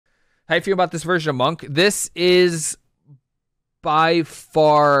How you feel about this version of Monk? This is by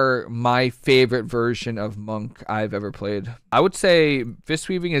far my favorite version of Monk I've ever played. I would say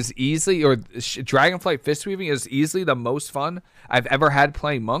Fistweaving is easily, or Dragonflight Fistweaving is easily the most fun I've ever had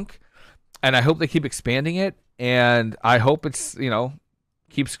playing Monk. And I hope they keep expanding it. And I hope it's,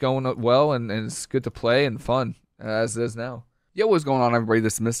 keeps going well and it's good to play and fun as it is now. Yo, what's going on, everybody?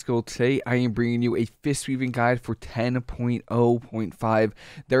 This is Mysticall. Today, I am bringing you a Fistweaving guide for 10.0.5.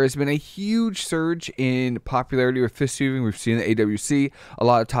 There has been a huge surge in popularity with Fistweaving. We've seen the AWC, a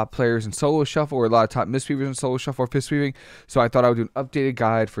lot of top players in Solo Shuffle, or a lot of top Mistweavers in Solo Shuffle or Fistweaving. So I thought I would do an updated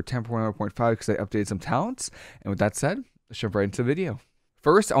guide for 10.0.5 because I updated some talents. And with that said, let's jump right into the video.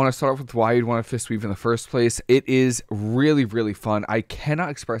 First, I want to start off with why you'd want to Fistweave in the first place. It is really, really fun. I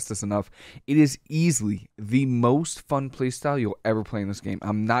cannot express this enough. It is easily the most fun playstyle you'll ever play in this game.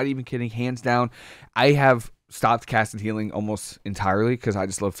 I'm not even kidding. Hands down, I have stopped casting healing almost entirely because I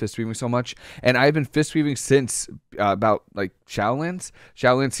just love Fistweaving so much. And I've been Fistweaving since about like Shadowlands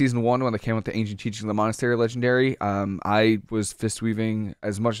Season 1 when they came with the Ancient Teachings of the Monastery Legendary. I was Fistweaving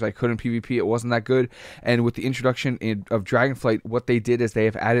as much as I could in PvP. It wasn't that good. And with the introduction of Dragonflight, what they did is they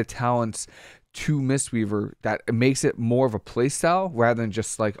have added talents to Mistweaver that makes it more of a playstyle rather than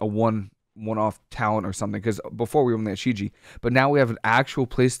just like a one-off talent or something, because before we only had Shiji, but now we have an actual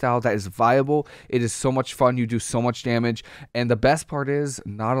playstyle that is viable. It is so much fun. You do so much damage, and the best part is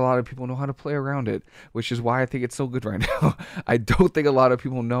not a lot of people know how to play around it, which is why I think it's so good right now. I don't think a lot of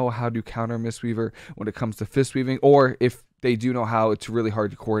people know how to counter Mistweaver when it comes to Fistweaving, or if they do know how, it's really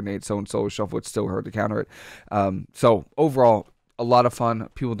hard to coordinate. So in Solo Shuffle, it's still hard to counter it. So overall, a lot of fun.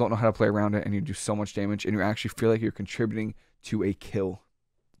 People don't know how to play around it, and you do so much damage, and you actually feel like you're contributing to a kill.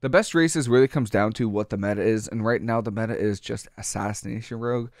 The best races really comes down to what the meta is, and right now the meta is just Assassination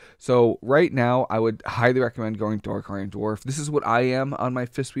Rogue. So right now, I would highly recommend going Dark Iron Dwarf. This is what I am on my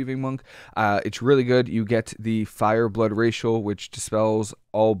Fistweaving Monk. It's really good. You get the Fire Blood Racial, which dispels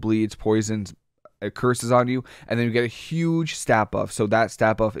all bleeds, poisons, curses on you, and then you get a huge stat buff. So that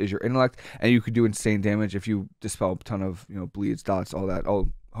stat buff is your intellect, and you could do insane damage if you dispel a ton of bleeds, dots,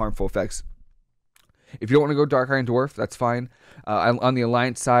 all harmful effects. If you don't want to go Dark Iron Dwarf, that's fine. On the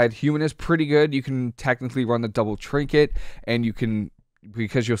Alliance side, Human is pretty good. You can technically run the double trinket, and you can,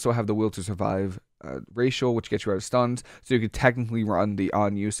 because you'll still have the Will to Survive Racial, which gets you out of stuns, so you could technically run the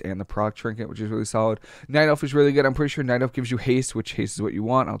on use and the proc trinket, which is really solid. Night Elf is really good. I'm pretty sure Night Elf gives you haste, which haste is what you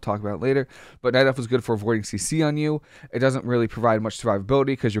want. I'll talk about it later. But Night Elf is good for avoiding CC on you. It doesn't really provide much survivability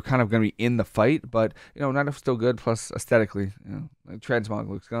because you're kind of going to be in the fight, but Night Elf's still good. Plus aesthetically, Transmog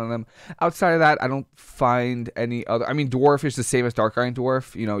looks good on them. Outside of that, I don't find any other. I mean, Dwarf is the same as Dark Iron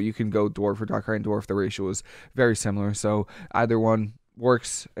Dwarf. You can go Dwarf or Dark Iron Dwarf. The ratio is very similar, so either one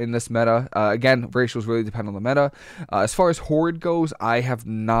works in this meta. Again, ratios really depend on the meta. As far as Horde goes, I have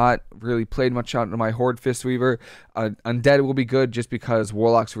not really played much on my Horde Fistweaver. Undead will be good just because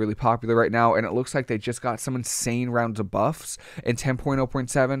Warlock's really popular right now, and it looks like they just got some insane rounds of buffs in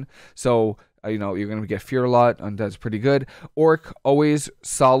 10.0.7. So you're going to get Fear a lot. Undead's pretty good. Orc, always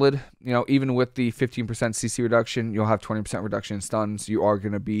solid. Even with the 15% CC reduction, you'll have 20% reduction in stuns. You are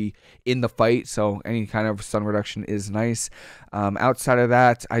going to be in the fight, so any kind of stun reduction is nice. Outside of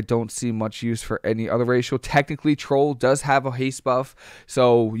that, I don't see much use for any other ratio. Technically, Troll does have a haste buff,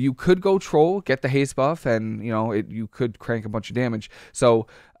 so you could go Troll, get the haste buff, and you could crank a bunch of damage. So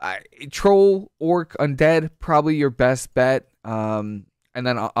Troll, Orc, Undead, probably your best bet. And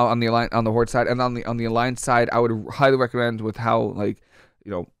then on the Horde side, and on the Alliance side, I would highly recommend with how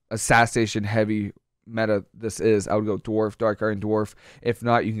assassination heavy meta this is. I would go Dwarf, Dark Iron Dwarf. If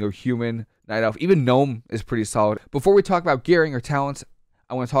not, you can go Human, Night Elf. Even Gnome is pretty solid. Before we talk about gearing or talents,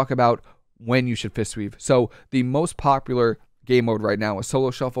 I want to talk about when you should Fistweave. So the most popular game mode right now is Solo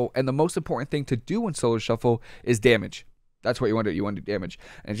Shuffle, and the most important thing to do in Solo Shuffle is damage. That's what you want to do. You want to do damage.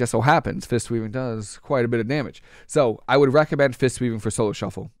 And it just so happens Fistweaving does quite a bit of damage. So I would recommend Fistweaving for Solo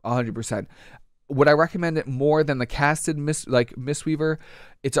Shuffle, 100%. Would I recommend it more than the casted Mistweaver?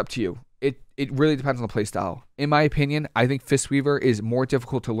 It's up to you. It really depends on the playstyle. In my opinion, I think Fistweaver is more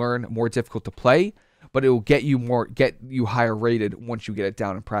difficult to learn, more difficult to play, but it will get you higher rated once you get it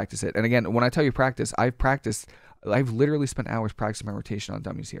down and practice it. And again, when I tell you practice, I've literally spent hours practicing my rotation on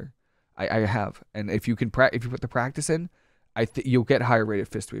dummies here. I have. And if you put the practice in, you'll get higher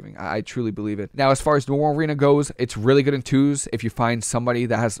rated Fistweaving. I truly believe it. Now, as far as normal arena goes, it's really good in 2s if you find somebody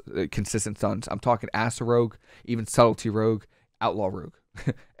that has consistent stuns. I'm talking Asa Rogue, even Subtlety Rogue, Outlaw Rogue.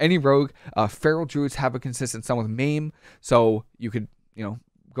 Any Rogue. Feral Druids have a consistent stun with Maim, so you could,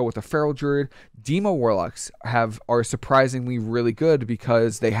 go with a Feral Druid. Demo Warlocks are surprisingly really good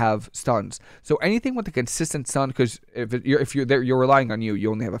because they have stuns. So anything with a consistent stun, because if you're there, you're relying on you.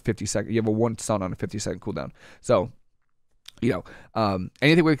 You only have a 50-second. You have a 1 stun on a 50-second cooldown. So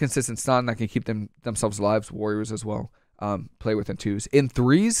anything with a consistent stun that can keep themselves alive. Warriors as well. Play within 2s. In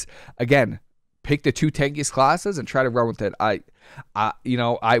 3s, again, pick the 2 tankiest classes and try to run with it.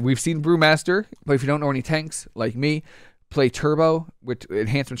 We've seen Brewmaster, but if you don't know any tanks like me, play Turbo with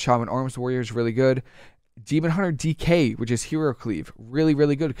Enhancement Shaman Arms Warrior is really good. Demon Hunter DK, which is Hero Cleave, really,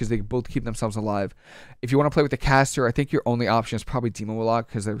 really good because they both keep themselves alive. If you want to play with the caster, I think your only option is probably Demon Warlock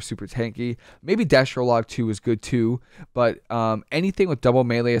because they're super tanky. Maybe Dash Warlock 2 is good too, but anything with double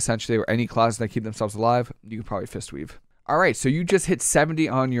melee essentially or any classes that keep themselves alive, you can probably Fistweave. All right, so you just hit 70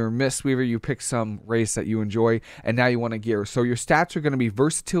 on your Mistweaver. You pick some race that you enjoy, and now you want to gear. So your stats are going to be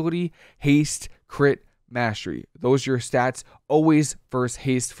Versatility, Haste, Crit, Mastery. Those are your stats. Always first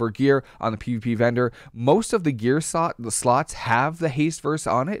haste for gear on the PvP vendor. Most of the gear slots have the haste verse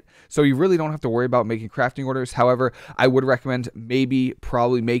on it, so you really don't have to worry about making crafting orders. However, I would recommend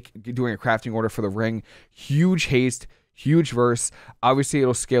probably doing a crafting order for the ring. Huge haste, huge verse. Obviously,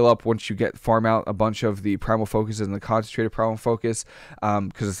 it'll scale up once you farm out a bunch of the primal focuses and the concentrated primal focus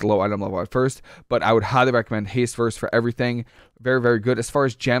because it's low item level at first. But I would highly recommend haste verse for everything. Very, very good. As far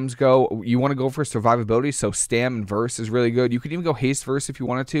as gems go, you want to go for survivability, so stam and verse is really good. You could even go haste verse if you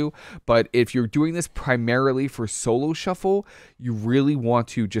wanted to, but if you're doing this primarily for solo shuffle, you really want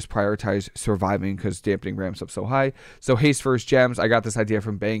to just prioritize surviving because dampening ramps up so high. So haste verse gems, I got this idea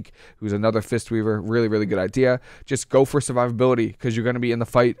from Bank, who's another Fistweaver. Really, really good idea. Just go for survivability because you're going to be in the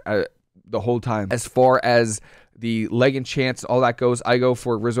fight the whole time. As far as the leg enchants, all that goes, I go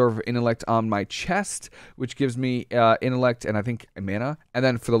for Reserve of Intellect on my chest, which gives me Intellect and I think mana. And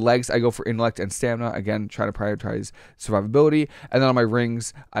then for the legs, I go for Intellect and Stamina. Again, trying to prioritize survivability. And then on my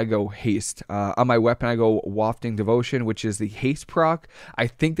rings, I go Haste. On my weapon, I go Wafting Devotion, which is the Haste proc. I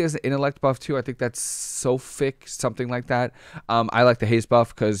think there's an Intellect buff too. I think that's Sophic, something like that. I like the Haste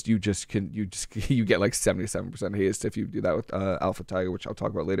buff because you get like 77% haste if you do that with Alpha Tiger, which I'll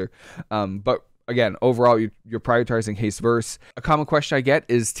talk about later. But again, overall, you're prioritizing haste verse. A common question I get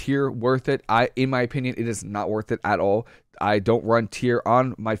is tier worth it? In my opinion, it is not worth it at all. I don't run tier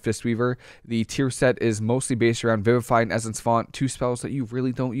on my Fistweaver. The tier set is mostly based around Vivify and Essence Font, 2 spells that you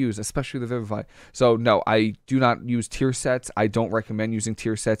really don't use, especially the Vivify. So no, I do not use tier sets. I don't recommend using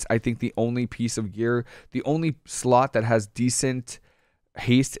tier sets. I think the only piece of gear, the only slot that has decent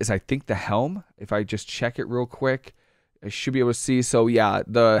haste is I think the Helm. If I just check it real quick, I should be able to see. So yeah,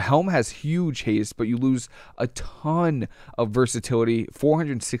 the Helm has huge haste, but you lose a ton of versatility.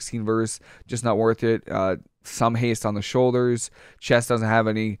 416 verse, just not worth it. Some haste on the shoulders. Chest doesn't have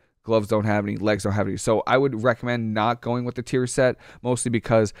any. Gloves don't have any. Legs don't have any. So I would recommend not going with the tier set, mostly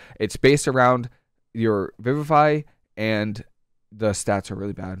because it's based around your Vivify and the stats are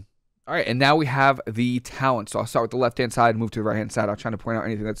really bad. All right, and now we have the talent. So I'll start with the left-hand side, move to the right-hand side. I'll try to point out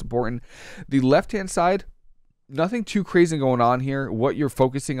anything that's important. The left-hand side, nothing too crazy going on here. What you're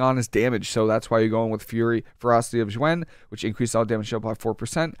focusing on is damage, so that's why you're going with Fury, Ferocity of Zwen, which increases all damage by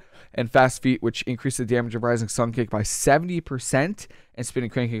 4%, and Fast Feet, which increases the damage of Rising Sun Kick by 70%, and Spinning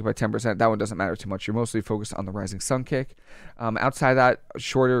Crane Kick by 10%. That one doesn't matter too much. You're mostly focused on the Rising Sun Kick. Outside of that,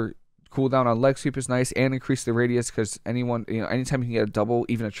 shorter cooldown on leg sweep is nice, and increase the radius because anytime you can get a double,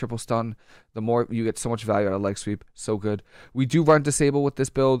 even a triple stun, the more you get so much value out of leg sweep. So good. We do run disable with this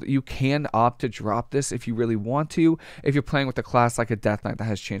build. You can opt to drop this if you really want to. If you're playing with a class like a Death Knight that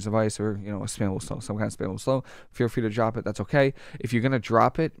has Chains of Ice or a spammable slow, some kind of spammable slow, feel free to drop it. That's okay. If you're gonna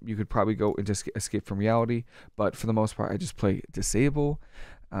drop it, you could probably go into Escape from Reality. But for the most part, I just play disable.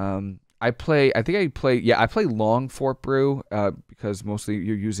 I play long Fort Brew because mostly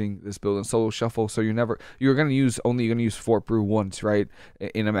you're using this build in solo shuffle, so you're gonna use Fort Brew once, right,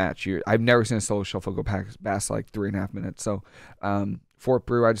 in a match. I've never seen a solo shuffle go past like 3.5 minutes. So Fort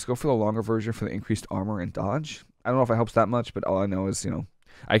Brew, I just go for the longer version for the increased armor and dodge. I don't know if it helps that much, but all I know is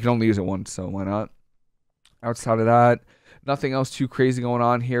I can only use it once, so why not? Outside of that, nothing else too crazy going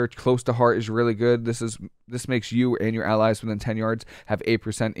on here. Close to Heart is really good. This makes you and your allies within 10 yards have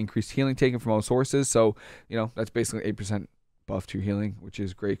 8% increased healing taken from all sources. So, that's basically 8% buff to your healing, which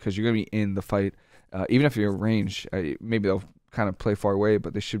is great because you're going to be in the fight. Even if you're in range, maybe they'll kind of play far away,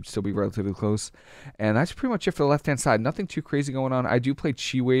 but they should still be relatively close. And that's pretty much it for the left-hand side. Nothing too crazy going on. I do play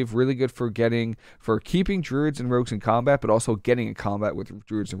Chi Wave, really good for keeping druids and rogues in combat, but also getting in combat with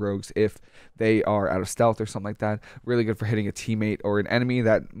druids and rogues if they are out of stealth or something like that. Really good for hitting a teammate or an enemy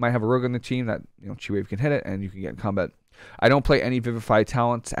that might have a rogue on the team that Chi Wave can hit it and you can get in combat. I don't play any Vivify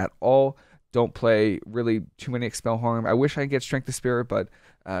talents at all. don't play really too many Expel Harm. I wish I could get Strength of Spirit, but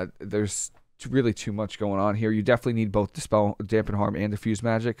there's really too much going on here. You definitely need both Dispel, Dampen Harm, and Diffuse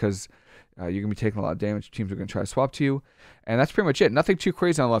Magic, because you're going to be taking a lot of damage. Teams are going to try to swap to you. And that's pretty much it. Nothing too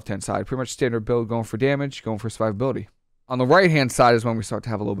crazy on the left-hand side. Pretty much standard build, going for damage, going for survivability. On the right-hand side is when we start to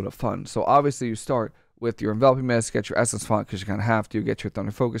have a little bit of fun. So obviously you start with your Enveloping Mist, get your Essence Font because you kind of have to, get your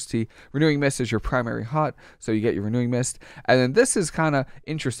Thunder Focus Tea. Renewing Mist is your primary hot, so you get your Renewing Mist. And then this is kind of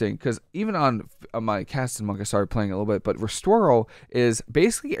interesting because even on my Casted Monk, I started playing a little bit, but Restoral is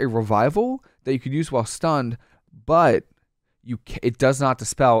basically a revival that you could use while stunned, but it does not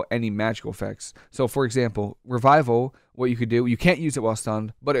dispel any magical effects. So for example, Revival, what you could do, you can't use it while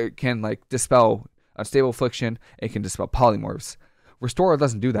stunned, but it can like dispel Unstable Affliction, it can dispel Polymorphs. Restore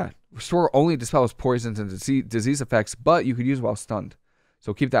doesn't do that. Restore only dispels poisons and disease effects, but you could use it while stunned.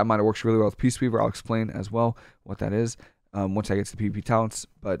 So keep that in mind. It works really well with Peaceweaver. I'll explain as well what that is once I get to the PvP talents.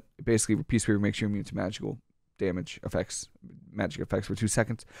 But basically, Peaceweaver makes you immune to magical damage effects, magic effects for 2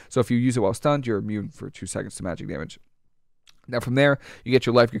 seconds. So if you use it while stunned, you're immune for 2 seconds to magic damage. Now from there, you get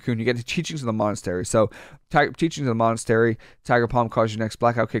your Life Cocoon. You get the Teachings of the Monastery. So Teachings of the Monastery, Tiger Palm causes your next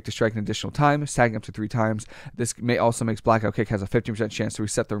Blackout Kick to strike an additional time, stacking up to 3 times. This also makes Blackout Kick has a 15% chance to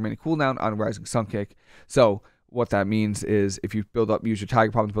reset the remaining cooldown on Rising Sun Kick. So what that means is if you use your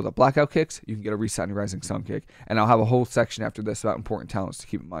Tiger Palm to build up Blackout Kicks, you can get a reset on your Rising Sun Kick. And I'll have a whole section after this about important talents to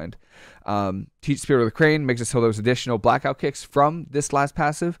keep in mind. Teach Spirit of the Crane makes it so those additional Blackout Kicks from this last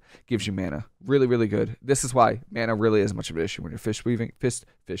passive gives you mana. Really, really good. This is why mana really isn't much of an issue when you're Fistweaving.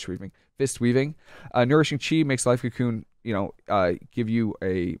 Nourishing Chi makes Life Cocoon, give you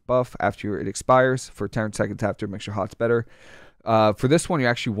a buff after it expires for 10 seconds after. Makes your hots better. For this one, you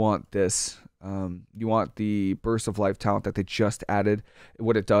actually want this. You want the Burst of Life talent that they just added.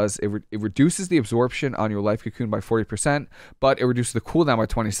 What it does, it reduces the absorption on your Life Cocoon by 40%, but it reduces the cooldown by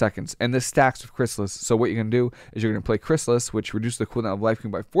 20 seconds. And this stacks with Chrysalis. So what you're going to do is you're going to play Chrysalis, which reduces the cooldown of Life Cocoon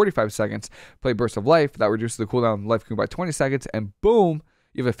by 45 seconds. Play Burst of Life, that reduces the cooldown of Life Cocoon by 20 seconds. And boom,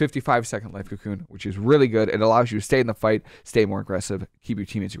 you have a 55-second Life Cocoon, which is really good. It allows you to stay in the fight, stay more aggressive, keep your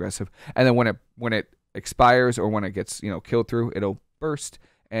teammates aggressive. And then when it expires or when it gets killed through, it'll burst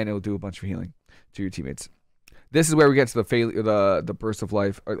and it'll do a bunch of healing to your teammates. This is where we get to the Burst of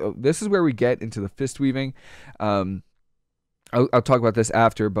Life. This is where we get into the Fistweaving. I'll talk about this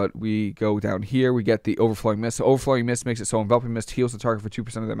after, but we go down here. We get the Overflowing Mist. So Overflowing Mist makes it so Enveloping Mist heals the target for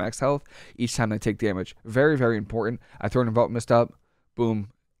 2% of their max health each time they take damage. Very, very important. I throw an Enveloping Mist up.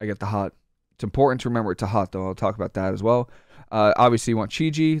 Boom. I get the hot. It's important to remember it's a hot, though. I'll talk about that as well. Obviously, you want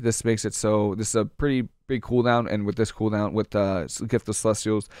Chi-Ji. This makes it so this is a pretty big cooldown, and with this cooldown, with Gift of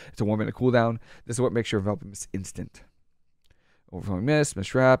Celestials, it's a 1-minute cooldown. This is what makes your Enveloping Mist instant. Overflowing Mist,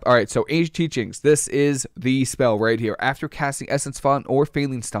 Mist Wrap. All right, so Age Teachings. This is the spell right here. After casting Essence Font or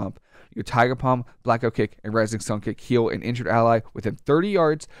Failing Stomp, your Tiger Palm, Blackout Kick, and Rising Sun Kick heal an injured ally within 30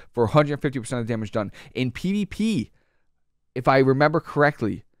 yards for 150% of the damage done. In PvP, if I remember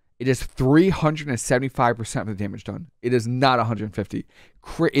correctly, it is 375% of the damage done. It is not 150.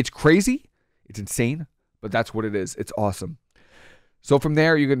 It's crazy. It's insane, but that's what it is. It's awesome. So from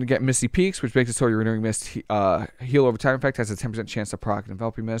there, you're going to get Misty Peaks, which makes it so your Renewing Mist heal over time effect has a 10% chance to proc an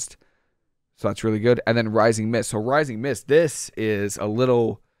Enveloping Mist. So that's really good. And then Rising Mist. So Rising Mist, this is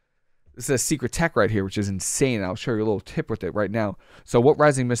a secret tech right here, which is insane. I'll show you a little tip with it right now. So what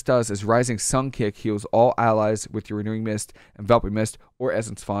Rising Mist does is Rising Sun Kick heals all allies with your Renewing Mist, Enveloping Mist, or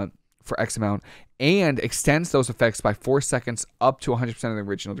Essence Font for X amount, and extends those effects by 4 seconds up to 100% of the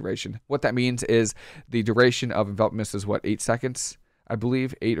original duration. What that means is the duration of Enveloping Mist is what, 8 seconds? I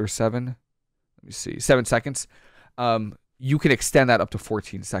believe 8 or 7. Let me see, 7 seconds. You can extend that up to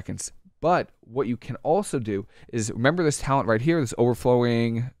 14 seconds. But what you can also do is remember this talent right here, this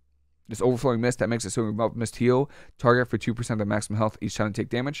overflowing Mist that makes it so Enveloping Mist heal target for 2% of the maximum health each time they take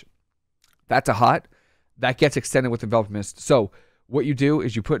damage. That's a hot. That gets extended with Enveloping Mist. So what you do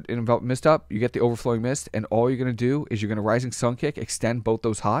is you put an Enveloping Mist up, you get the Overflowing Mist, and all you're going to do is you're going to Rising Sun Kick, extend both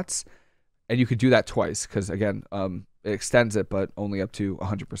those hots, and you could do that twice because, again, it extends it, but only up to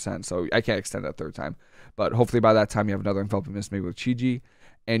 100%. So I can't extend that 3rd time. But hopefully by that time you have another Enveloping Mist, maybe with Chi-Ji,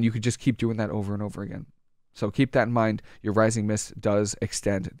 and you could just keep doing that over and over again. So keep that in mind. Your Rising Mist does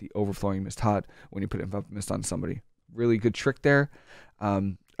extend the Overflowing Mist hot when you put Enveloping Mist on somebody. Really good trick there.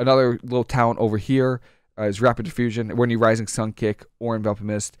 Another little talent over here is Rapid Diffusion. When you Rising Sun Kick or Enveloping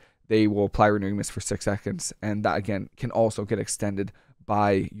Mist, they will apply Renewing Mist for 6 seconds. And that, again, can also get extended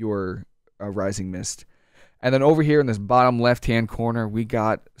by your Rising Mist. And then over here in this bottom left-hand corner, we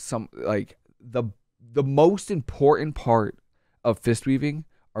got some, like, the most important part of Fistweaving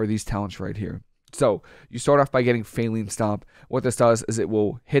are these talents right here. So you start off by getting Phalanx Stomp. What this does is it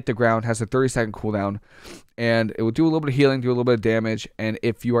will hit the ground, has a 30-second cooldown, and it will do a little bit of healing, do a little bit of damage, and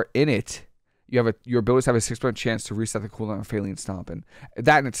if you are in it, your abilities have a 6% chance to reset the cooldown of Phalanx Stomp, and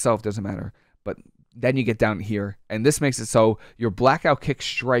that in itself doesn't matter. But then you get down here, and this makes it so your Blackout Kick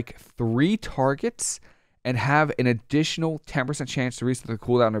strike 3 targets and have an additional 10% chance to reset the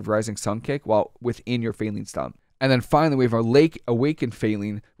cooldown of Rising Sun Kick while within your Phalanx Stomp. And then finally, we have our Awakened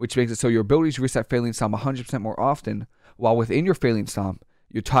Phalanx, which makes it so your abilities reset Phalanx Stomp 100% more often, while within your Phalanx Stomp,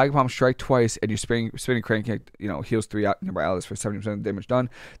 your Tiger Palm strike twice, and your spinning Crane Kick, heals 3 nearby allies for 70% of damage done.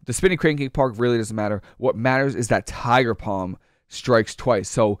 The spinning Crane Kick part really doesn't matter. What matters is that Tiger Palm strikes twice.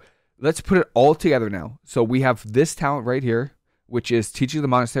 So let's put it all together now. So we have this talent right here, which is Teaching the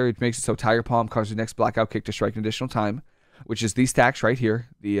Monastery, which makes it so Tiger Palm causes the next Blackout Kick to strike an additional time, which is these stacks right here.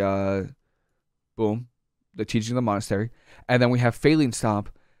 The Teaching the Monastery. And then we have Phalanx Stomp,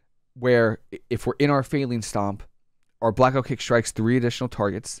 where if we're in our Phalanx Stomp, our Blackout Kick strikes 3 additional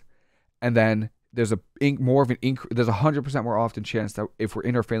targets. And then there's there's a 100% more often chance that if we're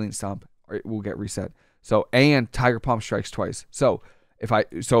in our Phalanx Stomp, it will get reset. So, and Tiger Palm strikes twice. So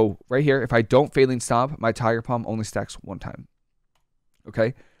right here, if I don't Phalanx Stomp, my Tiger Palm only stacks 1 time.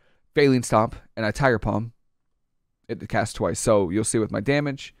 Okay? Phalanx Stomp and I Tiger Palm, it casts twice. So you'll see with my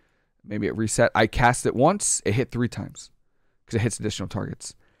damage, maybe it reset. I cast it once, it hit 3 times because it hits additional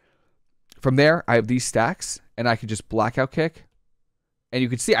targets. From there, I have these stacks, and I can just Blackout Kick. And you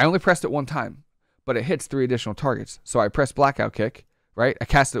can see I only pressed it 1 time, but it hits 3 additional targets. So I press Blackout Kick, right? I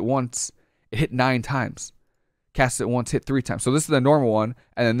cast it once, it hit 9 times. Cast it once, hit 3 times. So this is the normal one,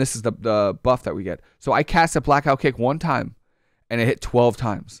 and then this is the buff that we get. So I cast a Blackout Kick 1 time, and it hit 12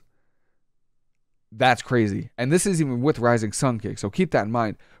 times. That's crazy. And this is even with Rising Sun Kick. So keep that in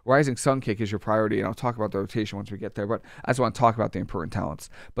mind. Rising Sun Kick is your priority, and I'll talk about the rotation once we get there. But I just want to talk about the important talents.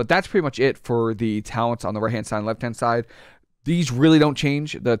 But that's pretty much it for the talents on the right-hand side and left-hand side. These really don't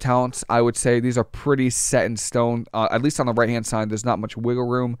change. The talents, I would say, these are pretty set in stone. At least on the right-hand side, there's not much wiggle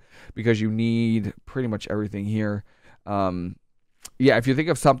room because you need pretty much everything here. Yeah, if you think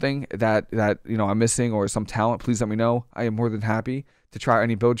of something that I'm missing or some talent, please let me know. I am more than happy to try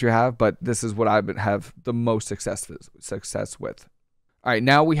any build you have, but this is what I would have the most success with. All right,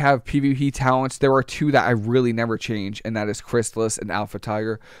 now we have PvP talents. There are 2 that I really never change, and that is Chrysalis and Alpha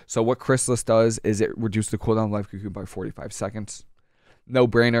Tiger. So what Chrysalis does is it reduces the cooldown of Life Cocoon by 45 seconds. No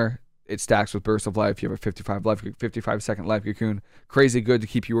brainer. It stacks with Burst of Life. You have a 55-second Life Cocoon. Crazy good to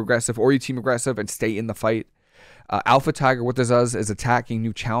keep you aggressive or you team aggressive and stay in the fight. Alpha Tiger, what this does is attacking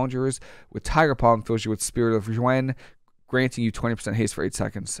new challengers with Tiger Palm fills you with Spirit of Yuen, granting you 20% haste for 8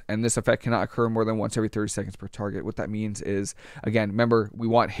 seconds. And this effect cannot occur more than once every 30 seconds per target. What that means is, again, remember, we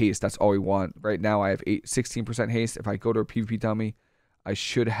want haste. That's all we want. Right now, I have 16% haste. If I go to a PvP dummy, I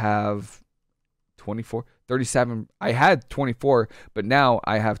should have 37. I had 24, but now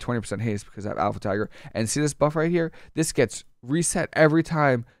I have 20% haste because I have Alpha Tiger. And see this buff right here? This gets reset every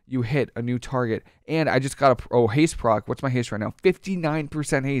time you hit a new target. And I just got a haste proc. What's my haste right now?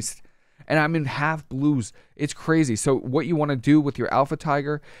 59% haste. And I'm in half blues. It's crazy. So what you want to do with your Alpha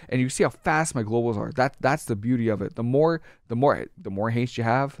Tiger, and you see how fast my globals are. That's the beauty of it. The more haste you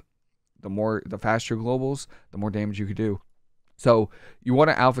have, the faster your globals, the more damage you could do. So you want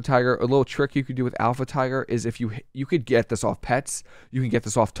an Alpha Tiger. A little trick you could do with Alpha Tiger is if you could get this off pets, you can get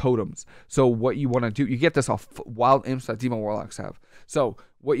this off totems. So what you want to do, you get this off wild imps that Demon Warlocks have. So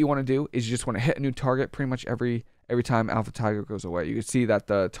what you want to do is you just want to hit a new target pretty much every time Alpha Tiger goes away. You can see that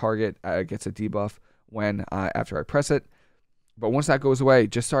the target gets a debuff when after I press it. But once that goes away,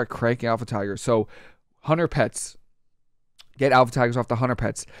 just start cranking Alpha Tiger. So Hunter Pets. Get Alpha Tigers off the Hunter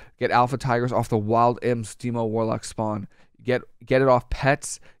Pets. Get Alpha Tigers off the Wild Imps Demo Warlock spawn. Get it off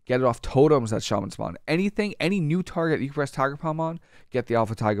pets. Get it off totems that Shaman spawn. Anything, any new target you can press Tiger Palm on, get the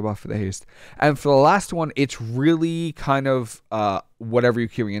Alpha Tiger buff for the haste. And for the last one, it's really kind of whatever you're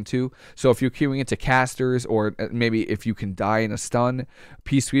queuing into. So if you're queuing into casters, or maybe if you can die in a stun,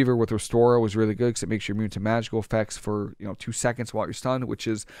 Fistweaver with Restorer was really good because it makes you immune to magical effects for 2 seconds while you're stunned, which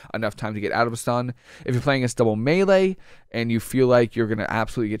is enough time to get out of a stun. If you're playing against double melee and you feel like you're going to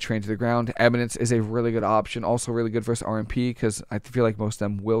absolutely get trained to the ground, Eminence is a really good option. Also really good versus RMP because I feel like most of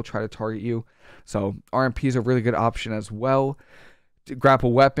them will try to target you. So RMP is a really good option as well.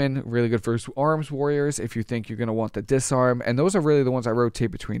 Grapple Weapon, really good for arms warriors if you think you're going to want the disarm. And those are really the ones I rotate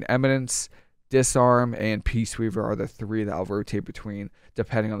between. Eminence, disarm, and Peaceweaver are the 3 that I'll rotate between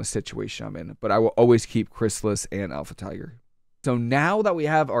depending on the situation I'm in. But I will always keep Chrysalis and Alpha Tiger. So now that we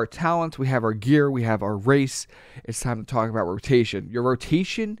have our talents, we have our gear, we have our race, it's time to talk about rotation. Your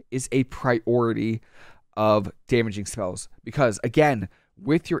rotation is a priority of damaging spells because, again,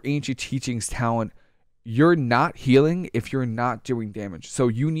 with your Ancient Teachings talent, you're not healing if you're not doing damage. So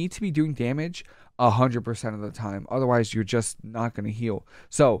you need to be doing damage 100% of the time. Otherwise, you're just not going to heal.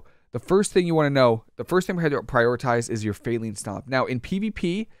 So the first thing you want to know, the first thing we have to prioritize is your Phalanx Stomp. Now, in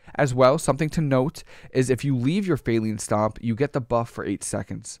PvP as well, something to note is if you leave your Phalanx Stomp, you get the buff for 8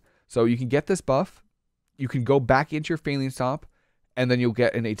 seconds. So you can get this buff, you can go back into your Phalanx Stomp, and then you'll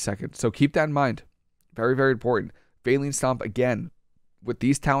get an 8 seconds. So keep that in mind. Very, very important. Phalanx Stomp, again, with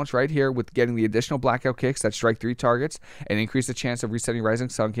these talents right here, with getting the additional blackout kicks that strike 3 targets and increase the chance of resetting Rising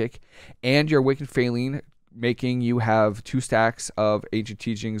Sun Kick, and your Awakened Phalanx, making you have 2 stacks of Ancient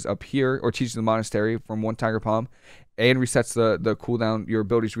Teachings up here, or Teachings of the Monastery from 1 Tiger Palm, and resets the cooldown. Your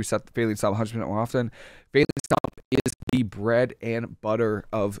abilities reset the Phalanx Stomp 100% more often. Phalanx Stomp is the bread and butter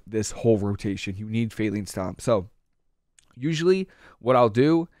of this whole rotation. You need Phalanx Stomp. So usually what I'll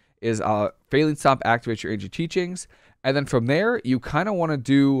do is Phalanx Stomp activates your Ancient Teachings, and then from there you kind of want to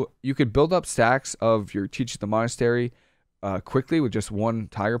do, you could build up stacks of your Teachings of the Monastery quickly with just 1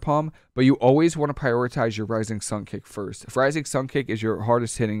 Tiger Palm, but you always want to prioritize your Rising Sun Kick first. If Rising Sun Kick is your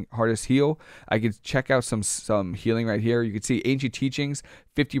hardest heal, I could check out some healing right here. You can see Ancient Teachings,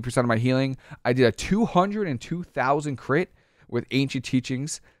 50% of my healing. I did a 202,000 crit with Ancient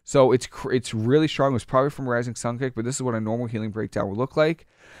Teachings, so it's really strong. It was probably from Rising Sun Kick, but this is what a normal healing breakdown would look like.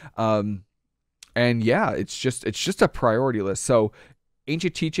 And yeah, it's just a priority list. So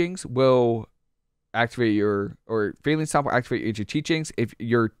Ancient Teachings will activate your, or Phalanx Stomp will activate Ancient Teachings. If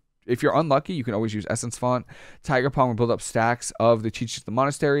you're unlucky, you can always use Essence Font. Tiger Palm will build up stacks of the Teachings of the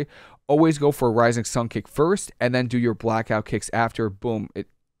Monastery. Always go for a Rising Sun Kick first, and then do your blackout kicks after. Boom,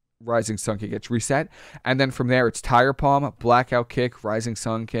 Rising Sun Kick gets reset, and then from there it's Tiger Palm, blackout kick, Rising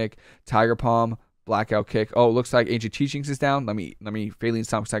Sun Kick, Tiger Palm, blackout kick. Oh, it looks like Ancient Teachings is down. Let me Phalanx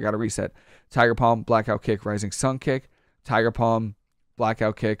Stomp because I got to reset. Tiger Palm, blackout kick, Rising Sun Kick, Tiger Palm,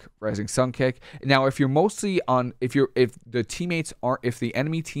 blackout kick, Rising Sun Kick. Now, if you're mostly on, if the teammates aren't, if the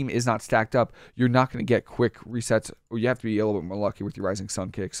enemy team is not stacked up, you're not going to get quick resets, or you have to be a little bit more lucky with your Rising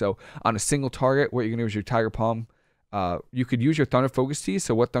Sun Kick. So on a single target, what you're going to do is your Tiger Palm. You could use your Thunder Focus Tea.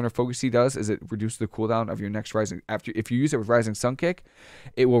 So what Thunder Focus Tea does is it reduces the cooldown of your next Rising. If you use it with Rising Sun Kick,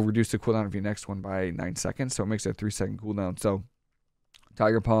 it will reduce the cooldown of your next one by 9 seconds. So it makes it a 3-second cooldown. So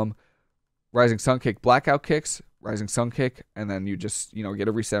Tiger Palm, Rising Sun Kick, blackout kicks, Rising Sun Kick, and then you just, get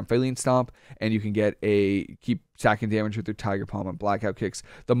a reset on Phalanx Stomp, and you can keep stacking damage with your Tiger Palm and blackout kicks.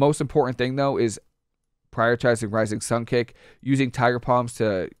 The most important thing though is prioritizing Rising Sun Kick, using Tiger Palms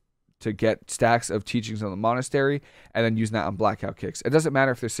to get stacks of Teachings on the Monastery, and then using that on blackout kicks. It doesn't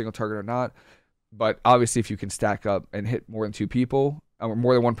matter if they're single target or not, but obviously if you can stack up and hit more than 2 people, or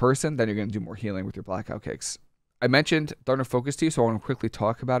more than 1 person, then you're going to do more healing with your blackout kicks. I mentioned Thunder Focus Tea, so I want to quickly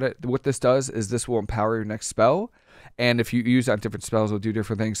talk about it. What this does is this will empower your next spell, and if you use that on different spells, it'll do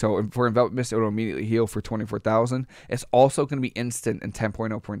different things. So for Envelop Mist, it'll immediately heal for 24,000. It's also going to be instant in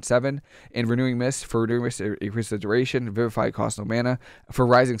 10.0.7. In Renewing Mist, for Renewing Mist, it increases the duration. Vivify costs no mana. For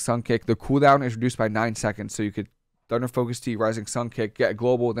Rising Sun Kick, the cooldown is reduced by 9 seconds, so you could Thunder Focus Tea, Rising Sun Kick, get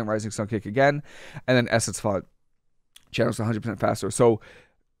global, then Rising Sun Kick again, and then Essence Font. Channels 100% faster. So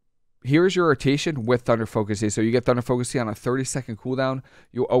here's your rotation with Thunder Focus Tea. So you get Thunder Focus Tea on a 30-second cooldown.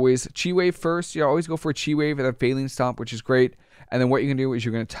 You'll always Chi Wave first. You always go for a Chi Wave and then Phalanx Stomp, which is great. And then what you're going to do is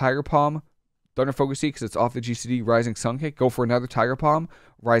you're going to Tiger Palm, Thunder Focus Tea because it's off the GCD, Rising Sun Kick. Go for another Tiger Palm,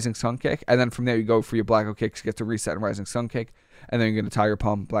 Rising Sun Kick. And then from there you go for your Blackout Kicks, get to reset and Rising Sun Kick. And then you're going to Tiger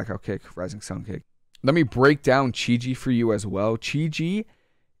Palm, Blackout Kick, Rising Sun Kick. Let me break down Chi Ji for you as well. Chi Ji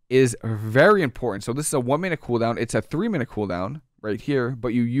is very important. So this is a 1-minute cooldown. It's a 3-minute cooldown right here, but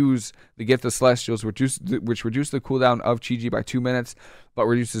you use the Gift of Celestials, which reduce the cooldown of Chi Ji by 2 minutes, but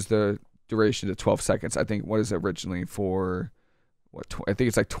reduces the duration to 12 seconds. I think, what is it originally for? I think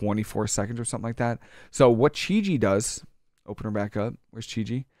it's like 24 seconds or something like that. So what Chi Ji does, open her back up, where's Chi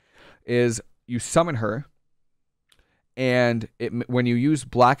Ji, is you summon her, and when you use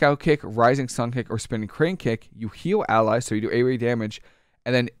Blackout Kick, Rising Sun Kick, or Spinning Crane Kick, you heal allies, so you do AoE damage.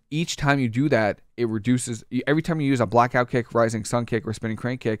 And then each time you do that, it reduces, every time you use a Blackout Kick, Rising Sun Kick, or Spinning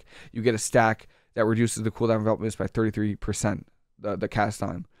Crane Kick, you get a stack that reduces the cooldown of Envelop Mist by 33%, the cast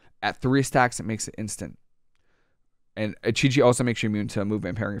time. At 3 stacks, it makes it instant. And Chi Ji also makes you immune to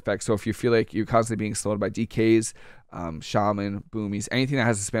movement impairing effects. So if you feel like you're constantly being slowed by DKs, Shaman, Boomies, anything that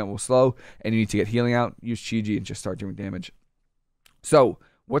has a spammable slow, and you need to get healing out, use Chi Ji and just start doing damage. So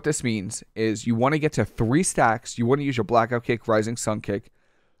what this means is you want to get to 3 stacks. You want to use your Blackout Kick, Rising Sun Kick,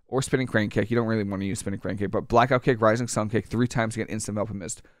 or Spinning Crane Kick. You don't really want to use Spinning Crane Kick, but Blackout Kick, Rising Sun Kick 3 times to get instant Envelop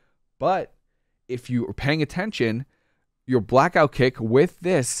Mist. But if you are paying attention, your Blackout Kick with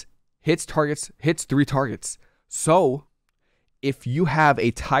this hits 3 targets. So if you have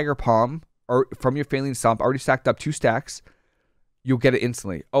a Tiger Palm or from your Failing Stomp already stacked up 2 stacks, you'll get it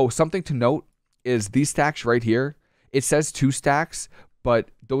instantly. Oh, something to note is these stacks right here. It says 2 stacks, but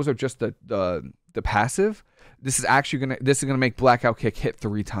those are just the passive. This is actually gonna make Blackout Kick hit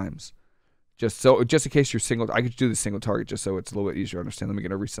 3 times. Just in case you're single. I could do the single target just so it's a little bit easier to understand. Let me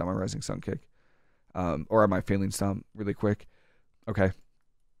get a reset on my Rising Sun Kick, or on my Failing Stomp really quick. Okay,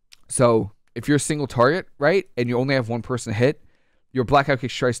 so if you're a single target, right, and you only have 1 person to hit, your Blackout Kick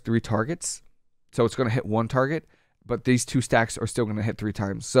strikes 3 targets, so it's gonna hit 1 target, but these 2 stacks are still gonna hit 3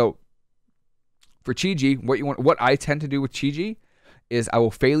 times. So for Chi-Ji, what I tend to do with Chi-Ji is I will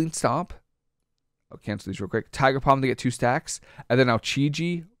Failing Stomp. I'll cancel these real quick. Tiger Palm to get 2 stacks, and then I'll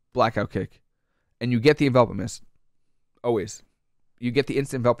Chi-Ji Blackout Kick, and you get the Enveloping Mist. Always, you get the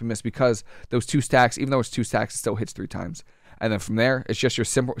instant Enveloping Mist because those 2 stacks, even though it's 2 stacks, it still hits 3 times. And then from there, it's just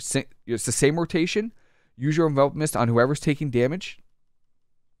it's the same rotation. Use your Enveloping Mist on whoever's taking damage,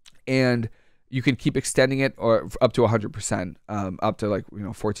 and you can keep extending it or up to 100%, up to like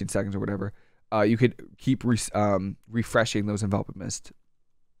 14 seconds or whatever. You could keep refreshing those Enveloping Mist.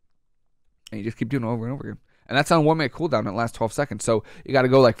 And you just keep doing it over and over again. And that's on 1 minute cooldown, and it lasts 12 seconds. So you got to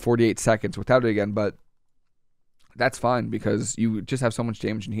go like 48 seconds without it again, but that's fine because you just have so much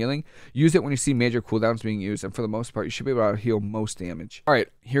damage and healing. Use it when you see major cooldowns being used, and for the most part, you should be able to heal most damage. All right,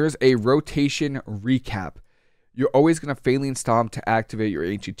 here's a rotation recap. You're always going to Failing Stomp to activate your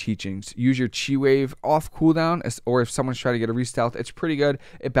Ancient Teachings. Use your Chi Wave off cooldown, or if someone's trying to get a Re-Stealth, it's pretty good.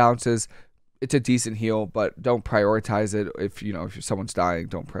 It bounces. It's a decent heal, but don't prioritize it. If someone's dying,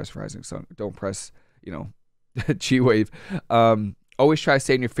 don't press Rising Sun. Don't press, Chi Wave. Always try to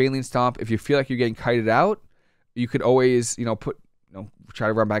stay in your Failing Stomp. If you feel like you're getting kited out, you could always, try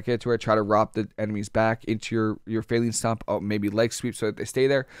to run back into it. Try to rob the enemies back into your Failing Stomp. Maybe leg sweep so that they stay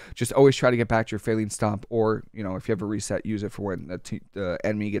there. Just always try to get back to your Failing Stomp, or if you have a reset, use it for when the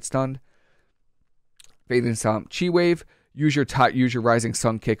enemy gets stunned. Failing Stomp, Chi Wave. Use your Rising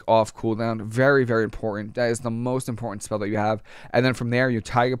Sun Kick off cooldown. Very, very important. That is the most important spell that you have. And then from there, your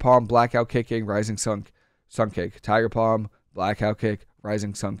Tiger Palm, Blackout Kicking, Rising Sun Kick. Tiger Palm, Blackout Kick,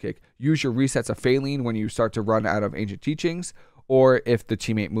 Rising Sun Kick. Use your resets of Failing when you start to run out of Ancient Teachings, or if the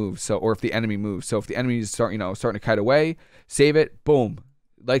teammate moves. Or if the enemy moves. So if the enemy is starting to kite away, save it. Boom.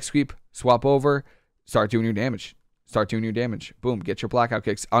 Leg sweep. Swap over. Start doing your damage. Boom, get your Blackout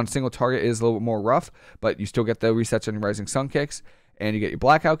Kicks. On single target, it is a little bit more rough, but you still get the resets on your Rising Sun Kicks, and you get your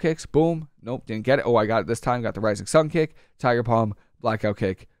Blackout Kicks. Boom. Nope, didn't get it. Oh, I got it this time. Got the Rising Sun Kick, Tiger Palm, Blackout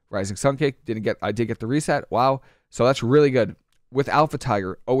Kick, Rising Sun Kick. I did get the reset. Wow. So that's really good. With Alpha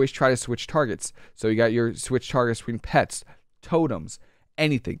Tiger, always try to switch targets. So you got your switch targets between pets, totems,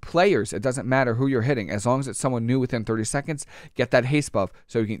 anything. Players, it doesn't matter who you're hitting. As long as it's someone new within 30 seconds, get that haste buff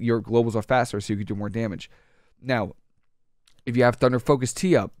so your globals are faster so you can do more damage. Now, if you have Thunder Focus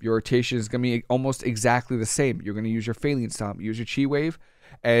Tee up, your rotation is going to be almost exactly the same. You're going to use your Failing Stomp, use your Chi Wave,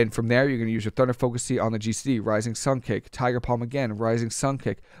 and from there, you're going to use your Thunder Focus Tee on the GCD, Rising Sun Kick, Tiger Palm again, Rising Sun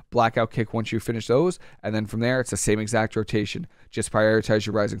Kick, Blackout Kick once you finish those, and then from there, it's the same exact rotation. Just prioritize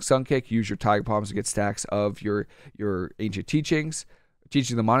your Rising Sun Kick, use your Tiger Palms to get stacks of your Ancient Teachings.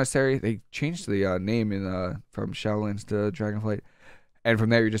 Teaching the Monastery, they changed the name from Shaolins to Dragonflight, and from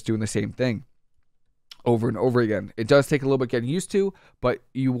there, you're just doing the same thing over and over again. It does take a little bit getting used to, but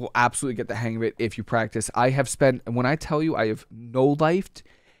you will absolutely get the hang of it if you practice. When I tell you I have no-lifed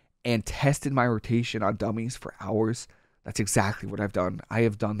and tested my rotation on dummies for hours, that's exactly what I've done. I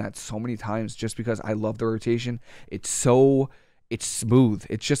have done that so many times just because I love the rotation. It's smooth.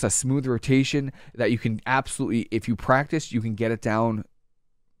 It's just a smooth rotation that you can absolutely, if you practice, you can get it down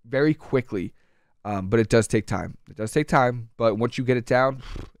very quickly. But it does take time. But once you get it down,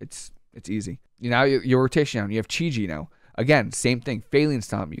 it's easy. Your rotation now, you have Chi-Ji now. Again, same thing, Failing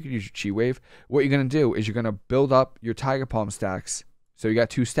Stomp. You can use your Chi Wave. What you're going to do is you're going to build up your Tiger Palm stacks. So you got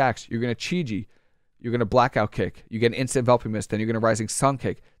 2 stacks. You're going to Chi-Ji. You're going to Blackout Kick. You get an instant Enveloping Mist. Then you're going to Rising Sun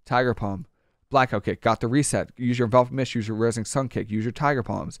Kick, Tiger Palm, Blackout Kick. Got the reset. Use your Enveloping Mist. Use your Rising Sun Kick. Use your Tiger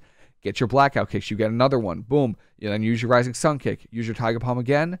Palms. Get your Blackout Kicks. You get another one. Boom. Then use your Rising Sun Kick. Use your Tiger Palm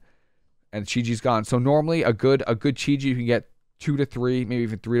again. And Chi-Ji's gone. So normally a good Chi-Ji, you can get 2 to 3, maybe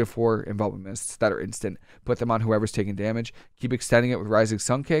even 3 to 4 Enveloping Mists that are instant. Put them on whoever's taking damage. Keep extending it with Rising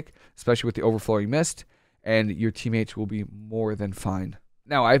Sun Kick, especially with the Overflowing Mist, and your teammates will be more than fine.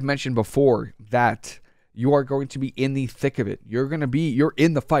 Now, I've mentioned before that you are going to be in the thick of it. You're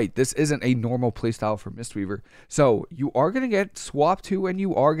in the fight. This isn't a normal playstyle for Mistweaver. So you are going to get swapped to, and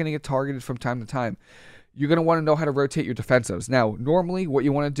you are going to get targeted from time to time. you're going to want to know how to rotate your defensives. Now, normally what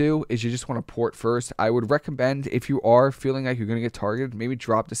you want to do is you just want to port first. I would recommend, if you are feeling like you're going to get targeted, maybe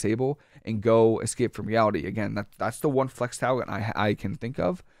drop disable and go escape from reality. Again, that's the one flex talent I can think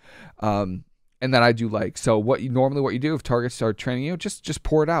of, and that I do like. So what you do if targets start training you, just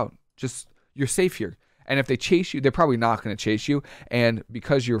pour it out. You're safe here. And if they chase you, they're probably not going to chase you. And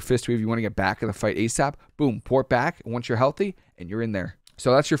because you're Fistweave, you want to get back in the fight ASAP. Boom, port back once you're healthy, and you're in there.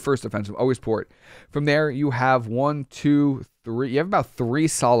 So that's your first defensive. Always port. From there, you have 1, 2, 3. You have about 3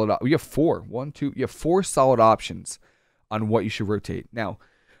 solid. You have 4. 1, 2. You have 4 solid options on what you should rotate. Now,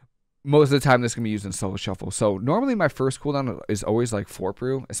 most of the time, this can be used in solo shuffle. So normally, my first cooldown is always like 4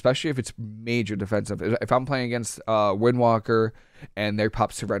 brew, especially if it's major defensive. If I'm playing against Windwalker and they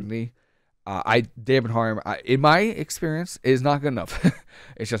pop Serenity, Dampen Harm, in my experience, is not good enough.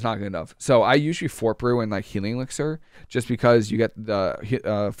 It's just not good enough. So I usually Fort Brew and like Healing Elixir, just because you get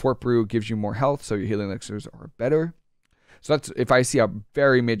the Fort Brew gives you more health, so your Healing Elixirs are better. So that's if I see a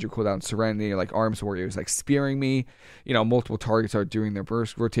very major cooldown, Serenity, like Arms Warriors, like spearing me, multiple targets are doing their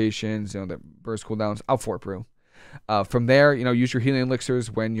burst rotations, their burst cooldowns, I'll Fort Brew. From there, use your Healing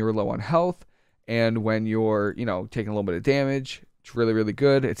Elixirs when you're low on health and when you're, taking a little bit of damage. It's really, really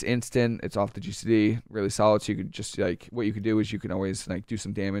good. It's instant. It's off the GCD. Really solid. So you could just what you could do is you can always do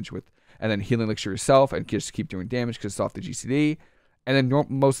some damage with, and then Healing Elixir yourself and just keep doing damage because it's off the GCD. And then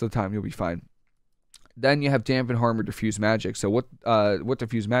most of the time you'll be fine. Then you have Dampen Harm or Diffuse Magic. So what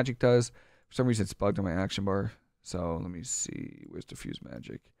Diffuse Magic does, for some reason it's bugged on my action bar. So let me see. Where's Diffuse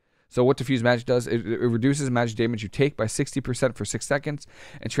Magic? So what Diffuse Magic does, it reduces magic damage you take by 60% for 6 seconds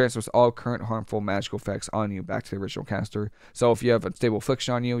and transfers all current harmful magical effects on you back to the original caster. So if you have Unstable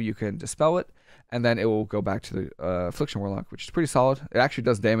Affliction on you, you can dispel it, and then it will go back to the Affliction Warlock, which is pretty solid. It actually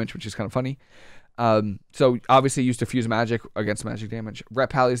does damage, which is kind of funny. So obviously use Diffuse Magic against magic damage. Rep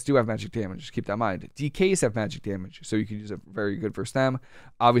Pallies do have magic damage, just keep that in mind. DKs have magic damage, so you can use it very good versus them.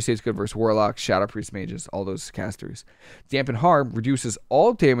 Obviously it's good versus Warlocks, Shadow Priest Mages, all those casters. Dampen Harm reduces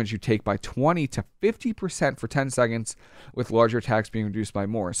all damage you take by 20 to 50% for 10 seconds, with larger attacks being reduced by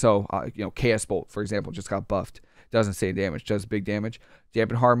more. So, Chaos Bolt, for example, just got buffed. Doesn't say damage, does big damage.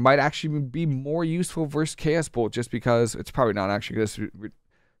 Dampen Harm might actually be more useful versus Chaos Bolt, just because it's probably not actually good.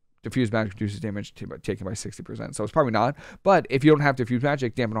 Diffuse Magic reduces damage taken by 60%. So it's probably not. But if you don't have Diffuse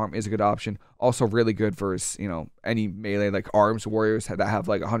Magic, Dampen Harm is a good option. Also really good versus, any melee like Arms Warriors that have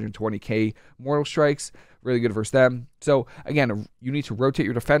like 120k Mortal Strikes. Really good versus them. So again, you need to rotate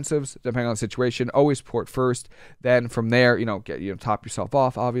your defensives depending on the situation. Always port first. Then from there, top yourself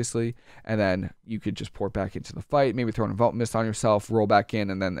off, obviously. And then you could just port back into the fight. Maybe throw an Envelop Mist on yourself, roll back in,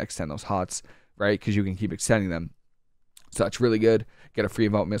 and then extend those HOTS, right? Because you can keep extending them. So that's really good. Get a free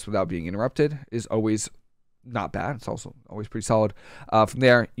Envelop Mist without being interrupted is always not bad. It's also always pretty solid. From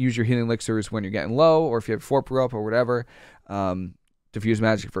there, use your Healing Elixirs when you're getting low, or if you have Fort Brew up or whatever. Diffuse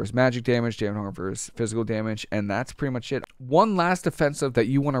Magic versus magic damage, Dampen Harm versus physical damage, and that's pretty much it. One last defensive that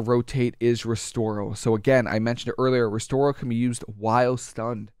you want to rotate is Restoro. So again, I mentioned it earlier, Restoro can be used while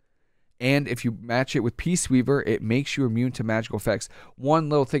stunned. And if you match it with Peaceweaver, it makes you immune to magical effects. One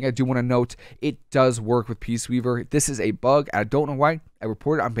little thing I do want to note, it does work with Peaceweaver. This is a bug. I don't know why. I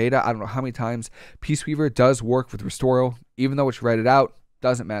reported on beta, I don't know how many times. Peaceweaver does work with Restoro. Even though it's redded out,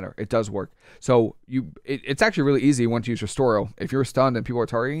 doesn't matter. It does work. So it's actually really easy once you use Restoro. If you're stunned and people are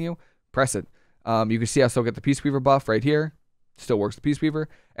targeting you, press it. You can see I still get the Peaceweaver buff right here. Still works the Peaceweaver.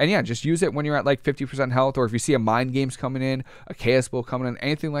 And yeah, just use it when you're at like 50% health, or if you see a Mind Games coming in, a Chaos Bolt coming in,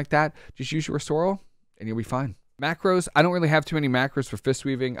 anything like that, just use your Restoro and you'll be fine. Macros, I don't really have too many macros for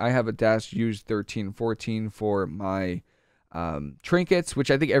Fistweaving. I have a dash use 13, 14 for my trinkets,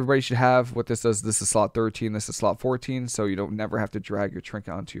 which I think everybody should have. What this does, this is slot 13, this is slot 14, so you don't never have to drag your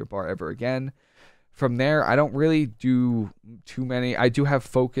trinket onto your bar ever again. From there, I don't really do too many. I do have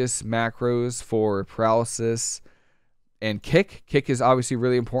focus macros for paralysis and kick. Kick is obviously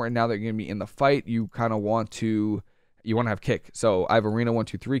really important now that you're going to be in the fight. You kind of want to have kick. So I have arena 1,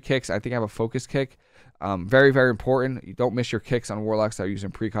 2, 3 kicks. I think I have a focus kick. Very, very important. You don't miss your kicks on warlocks that are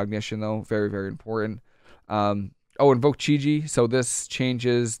using precognition though. Very, very important. Invoke Chi-Ji. So this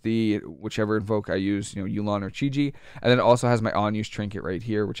changes whichever invoke I use, Yulon or Chi-Ji. And then it also has my on-use trinket right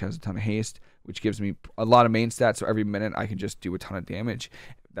here, which has a ton of haste, which gives me a lot of main stats. So every minute I can just do a ton of damage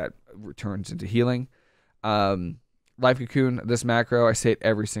that returns into healing. Life Cocoon, this macro, I say it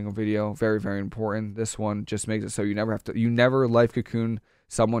every single video. Very, very important. This one just makes it so you never Life Cocoon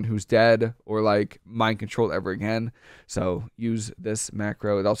someone who's dead or like mind controlled ever again. So use this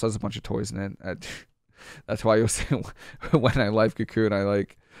macro. It also has a bunch of toys in it. That's why you'll see when I Life Cocoon, I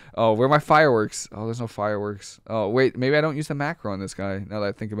like, oh, where are my fireworks? Oh, there's no fireworks. Oh, wait, maybe I don't use the macro on this guy now that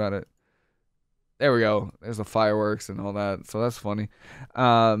I think about it. There we go. There's the fireworks and all that. So that's funny.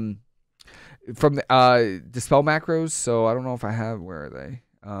 From the Dispel macros, so I don't know if I have, where are they?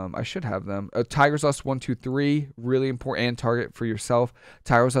 I should have them. Tiger's Lust 1, 2, 3, really important, and target for yourself.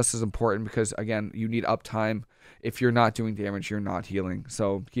 Tiger's Lust is important because, again, you need uptime. If you're not doing damage, you're not healing.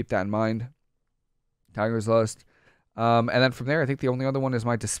 So keep that in mind. Tiger's Lust. And then from there, I think the only other one is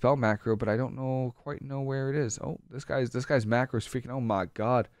my Dispel macro, but I don't quite know where it is. Oh, this guy's macro is freaking, oh my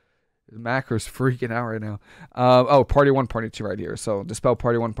god. His macro's freaking out right now. Oh, Party 1, Party 2 right here. So Dispel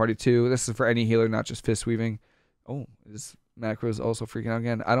Party 1, Party 2. This is for any healer, not just Fistweaving. Oh, this macro is also freaking out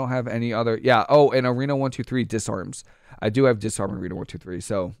again. I don't have any other. Yeah. Oh, and Arena 1, 2, 3 disarms. I do have disarm Arena 1, 2, 3.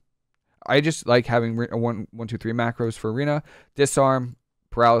 So I just like having 1, 2, 3 macros for Arena. Disarm,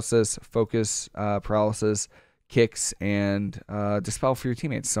 paralysis, focus, paralysis, kicks, and dispel for your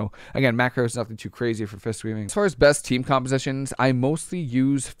teammates. So again, macros, nothing too crazy for Fistweaving. As far as best team compositions, I mostly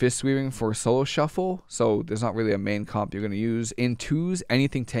use Fistweaving for solo shuffle, so there's not really a main comp you're going to use. In twos,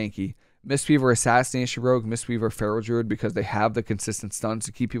 anything tanky. Mistweaver Assassination Rogue, Mistweaver Feral Druid, because they have the consistent stuns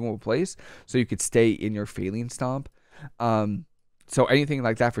to keep people in place, so you could stay in your Phalanx Stomp. So anything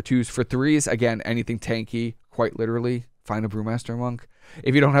like that for twos. For threes, again, anything tanky, quite literally. Find a Brewmaster Monk.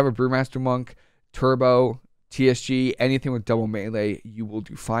 If you don't have a Brewmaster Monk, Turbo, TSG, anything with double melee, you will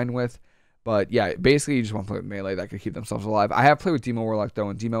do fine with. But yeah, basically you just want to play with melee that could keep themselves alive. I have played with Demo Warlock though,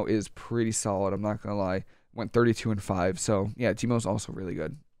 and Demo is pretty solid. I'm not going to lie. Went 32 and 5. So yeah, Demo is also really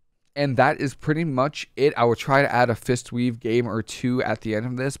good. And that is pretty much it. I will try to add a Fistweave game or two at the end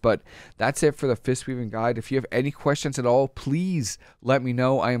of this, but that's it for the Fistweaving guide. If you have any questions at all, please let me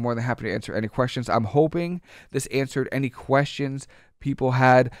know. I am more than happy to answer any questions. I'm hoping this answered any questions people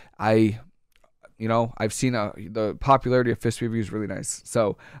had. I've seen the popularity of Fistweaving is really nice.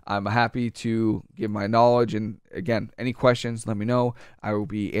 So I'm happy to give my knowledge. And again, any questions, let me know. I will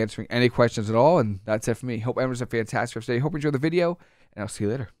be answering any questions at all. And that's it for me. Hope everyone's a fantastic rest of the day. Hope you enjoyed the video, and I'll see you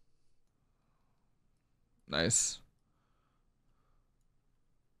later. Nice.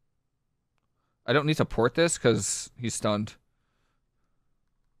 I don't need to port this because he's stunned.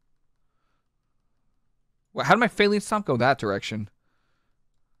 What, how did my Phalanx Stomp go that direction?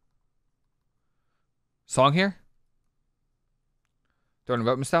 Song here? Don't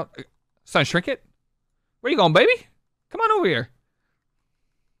about missed out. Son, shrink it? Where you going, baby? Come on over here.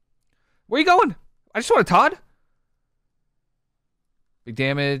 Where you going? I just want a Todd. Big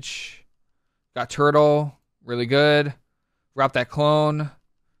damage. Got Turtle. Really good. Wrap that clone.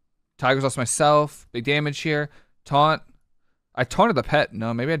 Tiger's Lost myself. Big damage here. Taunt. I taunted the pet.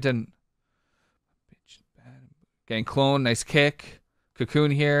 No, maybe I didn't. Getting clone. Nice kick. Cocoon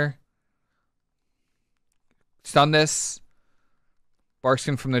here. Stun this.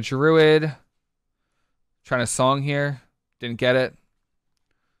 Barkskin from the Druid. Trying to song here. Didn't get it.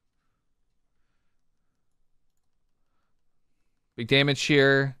 Big damage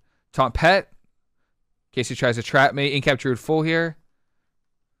here. Taunt pet. In case he tries to trap me. Incap Druid full here.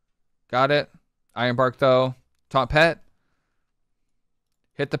 Got it. Iron Bark though. Taunt pet.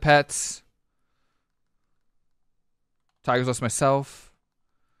 Hit the pets. Tiger's Lost myself.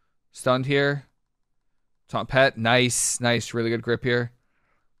 Stunned here. Taunt pet. Nice. Nice. Really good grip here.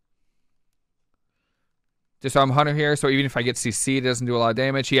 Disarm Hunter here. So even if I get CC, it doesn't do a lot of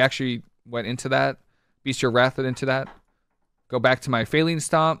damage. He actually went into that. Beast Your Wrath into that. Go back to my Phalanx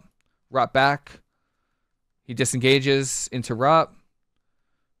Stomp. Rot back. He disengages into Rot.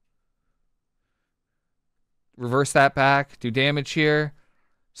 Reverse that back. Do damage here.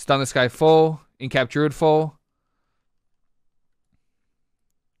 Stun this guy full. Incap Druid full.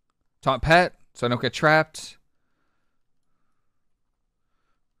 Taunt pet. So I don't get trapped.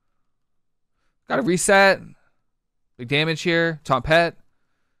 Gotta reset. Big damage here. Taunt pet.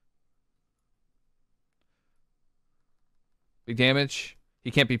 Big damage.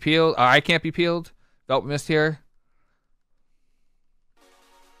 He can't be peeled. I can't be peeled. Belt missed here.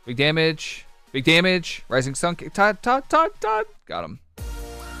 Big damage. Big damage. Rising Sun. Todd. Got him.